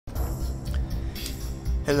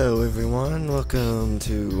Hello everyone, welcome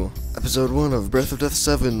to episode 1 of Breath of Death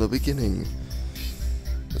 7, The Beginning.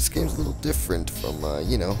 This game's a little different from,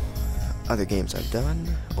 other games I've done,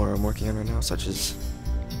 or I'm working on right now, such as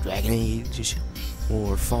Dragon Age,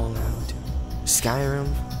 or Fallout, Skyrim.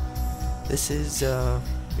 This is,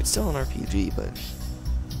 it's still an RPG, but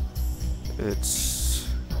it's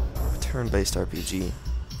a turn-based RPG,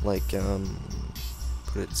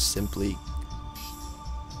 put it simply,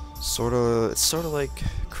 it's sort of like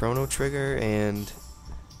Chrono Trigger and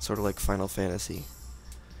sort of like Final Fantasy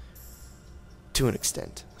to an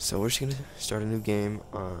extent. So we're just gonna start a new game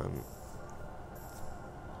on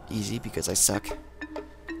easy because I suck.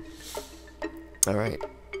 Alright,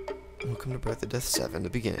 welcome to Breath of Death 7, The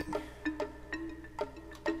Beginning.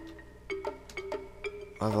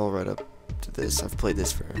 I've all read up to this. I've played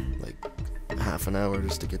this for like half an hour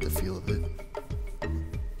just to get the feel of it.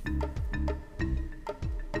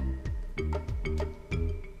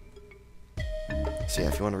 So yeah,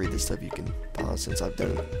 if you want to read this stuff, you can pause since I've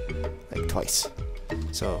done it like twice.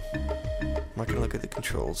 So I'm not gonna look at the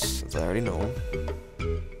controls since I already know them.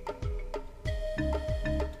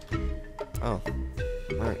 Oh,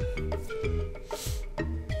 alright.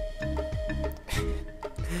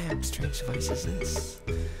 What strange device is this?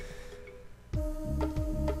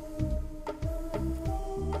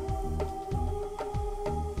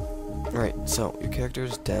 Alright, so your character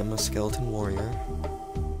is Dem, a skeleton warrior.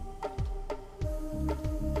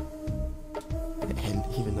 And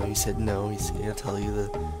even though you said no, he's gonna tell you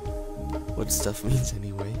what stuff means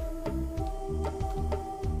anyway.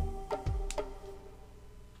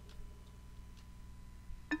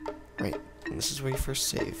 Right, and this is where you first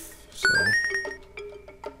save. So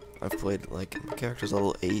I've played my character's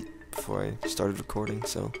level 8 before I started recording,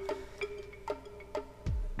 so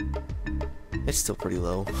it's still pretty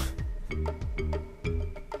low.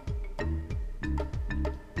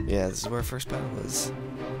 Yeah, this is where our first battle is.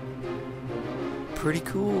 Pretty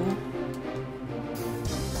cool.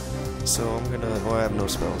 So I'm gonna, I have no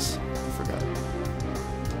spells. I forgot. I'm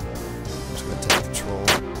just gonna take control.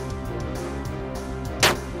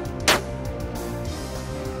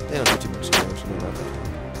 They don't do too much damage, no, not that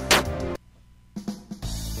hard.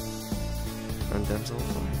 And Dem's level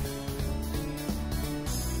 5.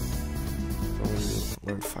 So I'm gonna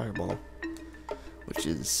learn Fireball, which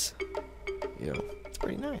is, it's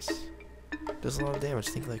pretty nice. Does a lot of damage,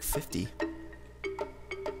 I think like 50.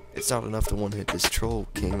 It's not enough to one-hit this Troll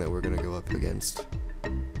King that we're gonna go up against.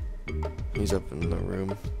 He's up in the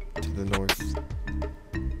room to the north.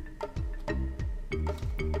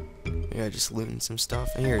 Yeah, just looting some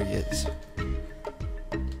stuff. And here he is.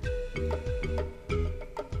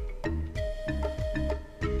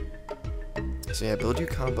 So yeah, build your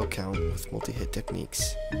combo count with multi-hit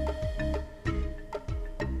techniques.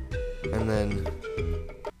 And then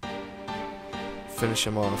finish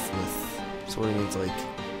him off with, so what he needs,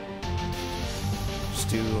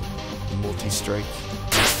 do multi-strike,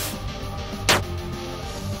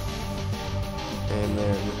 and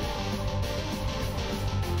then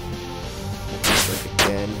multi-strike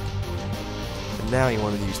again, and now you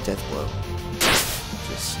want to use Death Blow,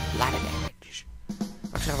 just a lot of damage.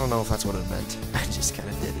 Actually, I don't know if that's what it meant. I just kind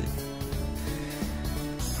of did it.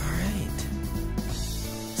 Alright,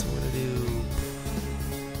 so I'm gonna do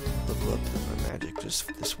level up my magic,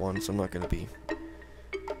 just this one, so I'm not gonna be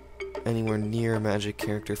anywhere near a magic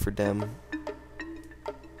character for Dem.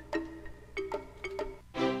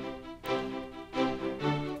 So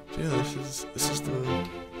yeah, this is the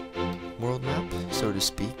world map, so to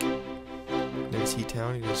speak. There's Heat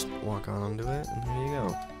Town, you just walk on onto it, and there you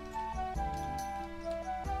go.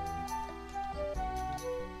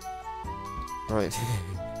 Alright.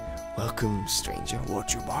 Welcome, stranger,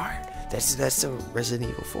 won't you bar? That's a Resident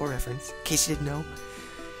Evil 4 reference, in case you didn't know.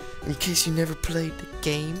 In case you never played the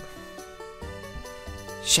game.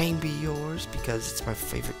 Shame be yours, because it's my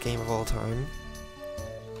favorite game of all time.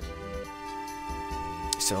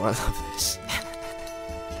 So I love this.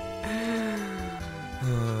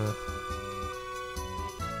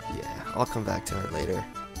 Yeah, I'll come back to her later,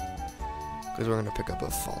 because we're gonna pick up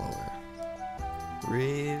a follower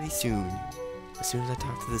really soon. As soon as I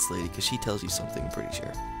talk to this lady, because she tells you something, I'm pretty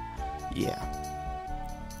sure. Yeah.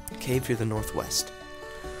 Cave to the northwest.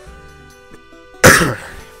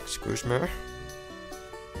 Excuse me.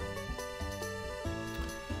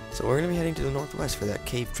 So we're gonna be heading to the northwest for that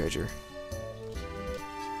cave treasure.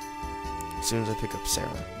 As soon as I pick up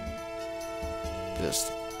Sarah.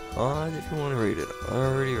 Just pause if you want to read it. I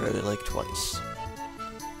already read it like twice.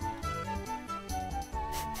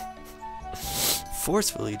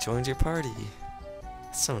 Forcefully joins your party.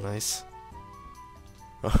 So nice.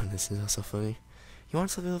 Oh, this is also funny. He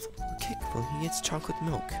wants a little kick when he gets chocolate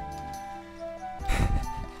milk.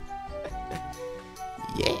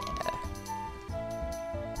 Yeah!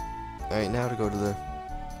 Alright, now to go to the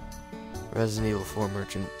Resident Evil 4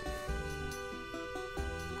 merchant.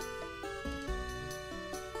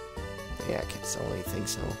 Yeah, I can't only think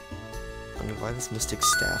so. I'm gonna buy this mystic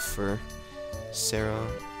staff for Sarah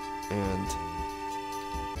and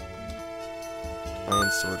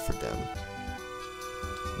iron sword for them.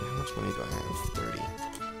 And how much money do I have? 30.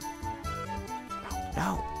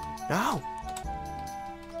 No! No!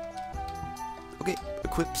 Okay,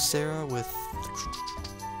 equip Sarah with...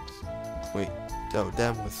 Wait, no,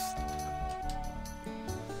 them with...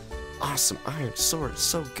 Awesome iron sword, it's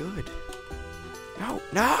so good. No,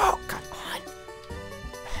 no! Come on!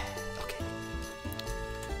 Okay.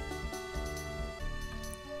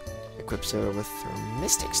 Equip Sarah with her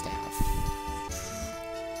mystic staff.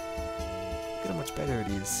 Look at how much better it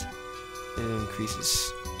is. It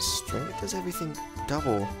increases strength. It does everything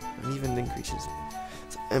double. And even increases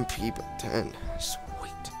MP by 10.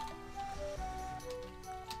 Sweet.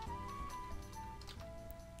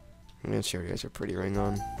 I'm gonna show you guys a pretty ring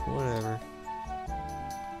on. Whatever.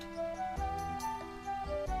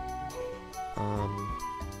 I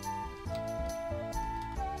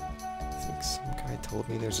think some guy told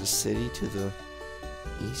me there's a city to the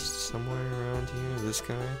east somewhere around here. This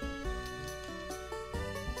guy.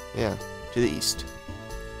 Yeah, to the east.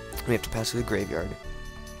 We have to pass through the graveyard.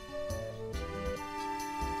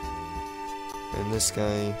 And this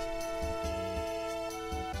guy...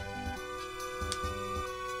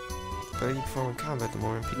 The better you perform in combat, the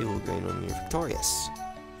more MP you will gain when you're victorious.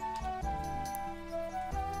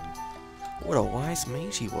 What a wise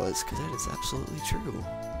mage he was, because that is absolutely true.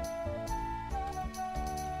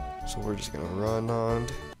 So we're just gonna run on,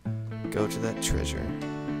 go to that treasure.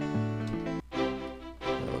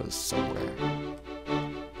 That was somewhere.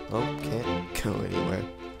 Oh, can't go anywhere.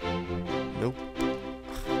 Nope.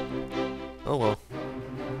 Oh well.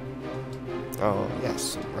 Oh, yes,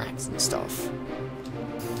 some rats and stuff.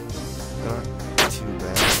 Not too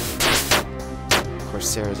bad. Of course,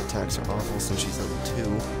 Sarah's attacks are awful since she's level 2.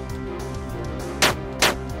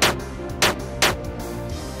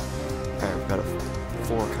 Alright, we've got a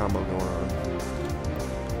 4 combo going on.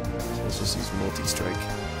 So let's just use multi-strike.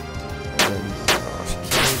 And then, oh, she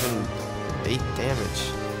can't even 8 damage.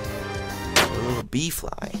 A little bee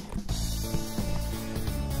fly.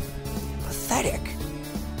 Pathetic.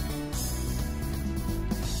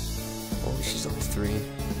 Oh, she's level 3.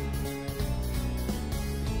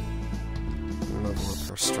 We'll level up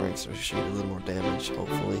her strength so she can get a little more damage,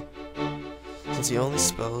 hopefully. Since the only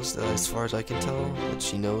spells that, as far as I can tell, that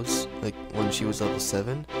she knows, like when she was level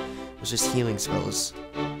 7, was just healing spells.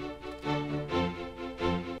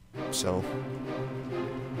 So,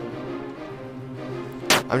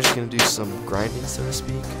 I'm just gonna do some grinding, so to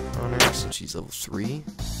speak, on her since she's level 3.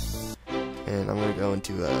 And I'm gonna go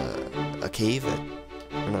into a cave that,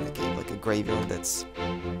 or not a cave, like a graveyard that's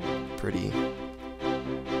pretty,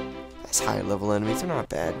 that's higher level enemies. They're not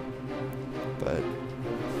bad, but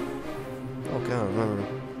oh god, I remember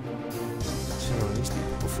seeing one of these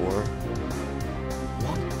people before.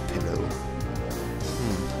 One pillow.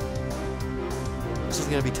 This is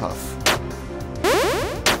gonna be tough.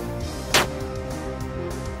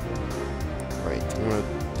 Right, I'm gonna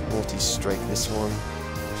multi-strike this one.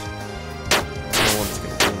 No one's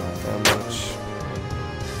gonna do that much.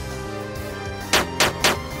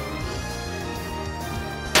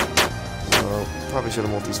 Well, probably should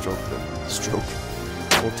have multi-stroke the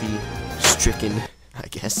multi-stricken, I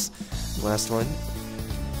guess. Last one.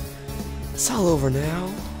 It's all over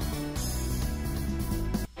now.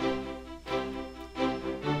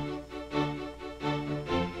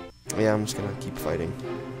 Yeah, I'm just gonna keep fighting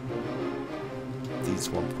these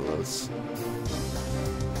swamp willows.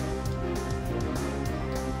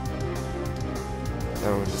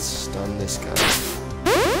 Now I'm gonna stun this guy.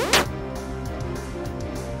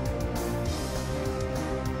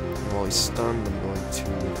 And while he's stunned, I'm going to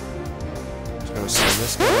stun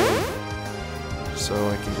this guy so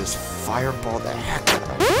I can just fireball the heck out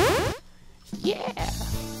of him. Yeah!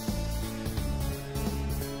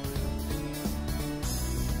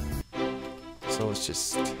 So let's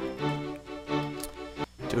just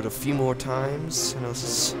do it a few more times. I know this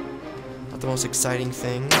is not the most exciting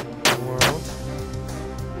thing in the world,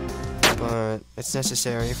 but it's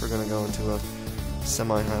necessary if we're going to go into a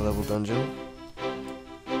semi-high level dungeon.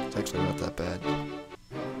 It's actually not that bad.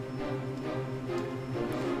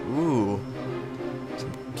 Ooh,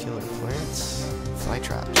 some killer plants, fly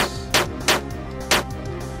traps.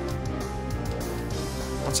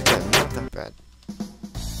 Once again, not that bad.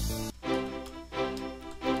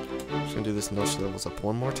 gonna do this notch levels up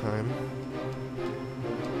one more time.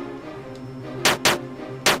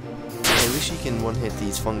 At least she can one-hit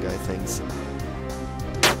these fungi things.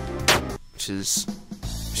 Which is...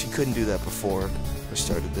 She couldn't do that before we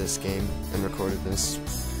started this game and recorded this.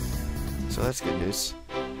 So that's good news.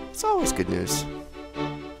 It's always good news.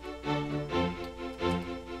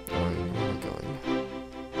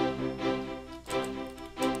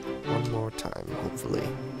 One more time, hopefully.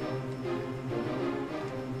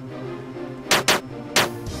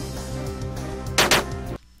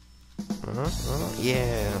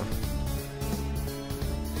 Yeah.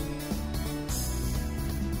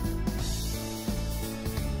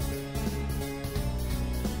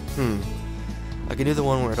 I can do the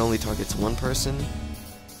one where it only targets one person,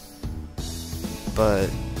 but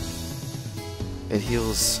it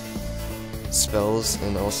heals spells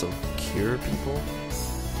and also cure people.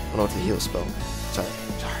 Oh no, it's a heal spell. Sorry.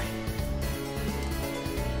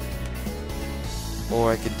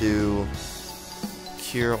 Or I could do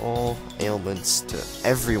cure all ailments to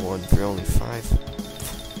everyone for only 5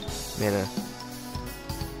 mana.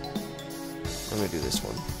 I'm gonna do this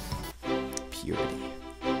one. Purity.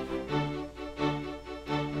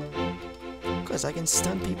 Because I can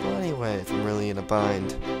stun people anyway if I'm really in a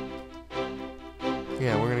bind.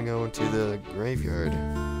 Yeah, we're gonna go into the graveyard.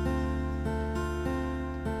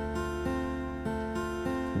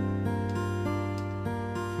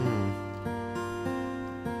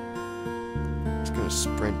 Just gonna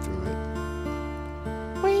sprint through it.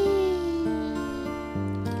 Whee!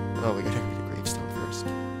 Oh, we gotta read the gravestone first.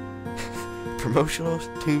 Promotional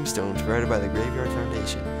tombstone provided by the Graveyard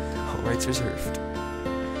Foundation. All rights reserved.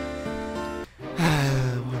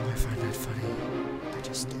 Why do I find that funny? I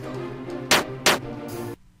just do.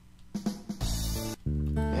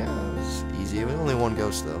 Yeah, it was easy. It was only one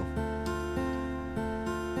ghost, though.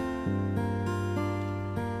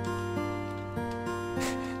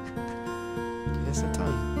 Yes, a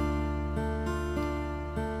ton.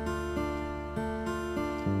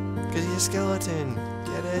 Because he's a skeleton.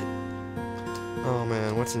 Get it? Oh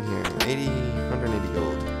man, what's in here? 180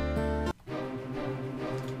 gold.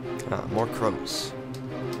 Ah, more crows.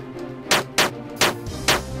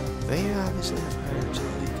 They obviously have higher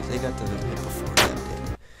agility because they got the hit before that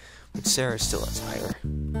did. But Sarah still has higher.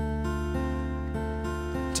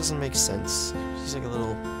 It doesn't make sense. She's like a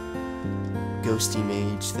little ghosty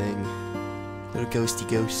mage thing. Little ghosty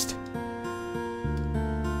ghost.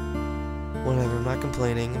 Whatever, I'm not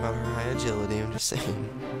complaining about her high agility, I'm just saying.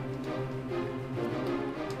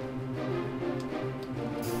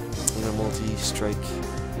 I'm gonna multi-strike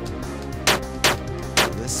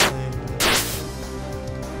this thing.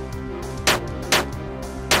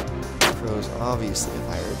 Crows obviously have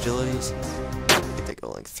higher agilities. I think they go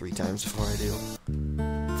like 3 times before I do.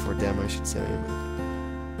 Before them, I should say.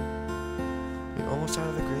 We're almost out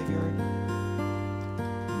of the graveyard.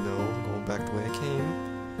 No, I'm going back the way I came.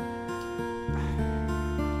 Am I?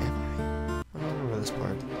 I don't remember this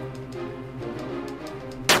part.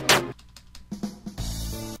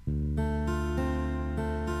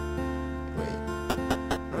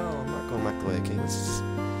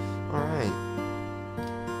 Alright.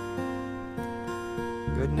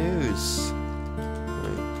 Good news.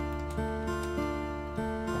 Wait. I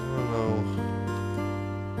don't know.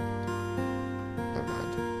 Never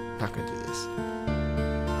mind. Not gonna do this.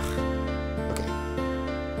 Okay.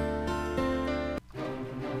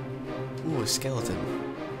 Ooh, a skeleton.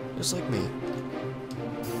 Just like me.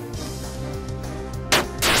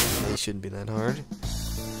 They shouldn't be that hard.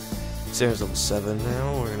 Sarah's level 7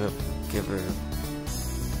 now. We're gonna give her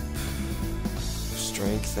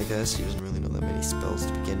strength, I guess. She doesn't really know that many spells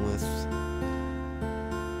to begin with.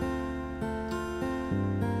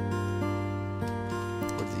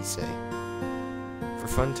 What did he say? For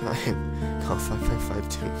fun time, call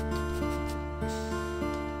 5552.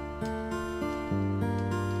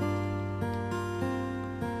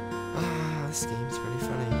 This game's pretty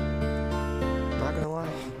funny. Not gonna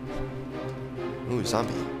lie. Ooh,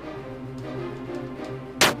 zombie.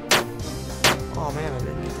 Oh man, I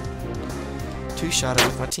didn't need to two-shot it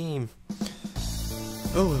with my team.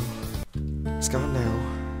 Oh well. It's gone now.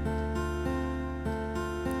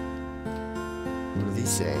 What do these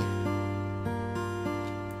say?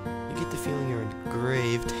 You get the feeling you're in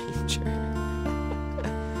grave danger.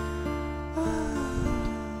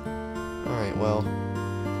 Alright, well,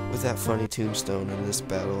 with that funny tombstone in this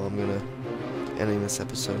battle, I'm gonna ending this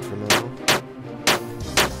episode for now.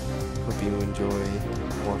 Hope you enjoy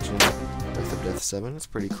watching Breath of Death 7. It's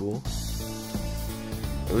pretty cool.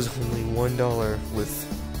 It was only $1 with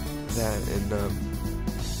that and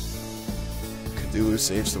Cthulhu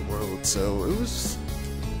Saves the World, so it was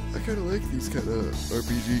I kind of like these kind of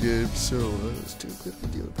RPG games, so it's too good of a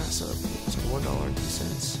deal to pass up. It's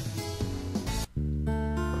 $1.02.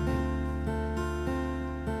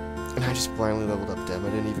 And I just blindly leveled up Dem. I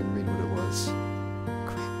didn't even read what it was.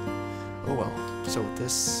 Crap. Oh well. So with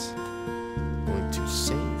this, I'm going to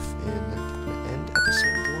save.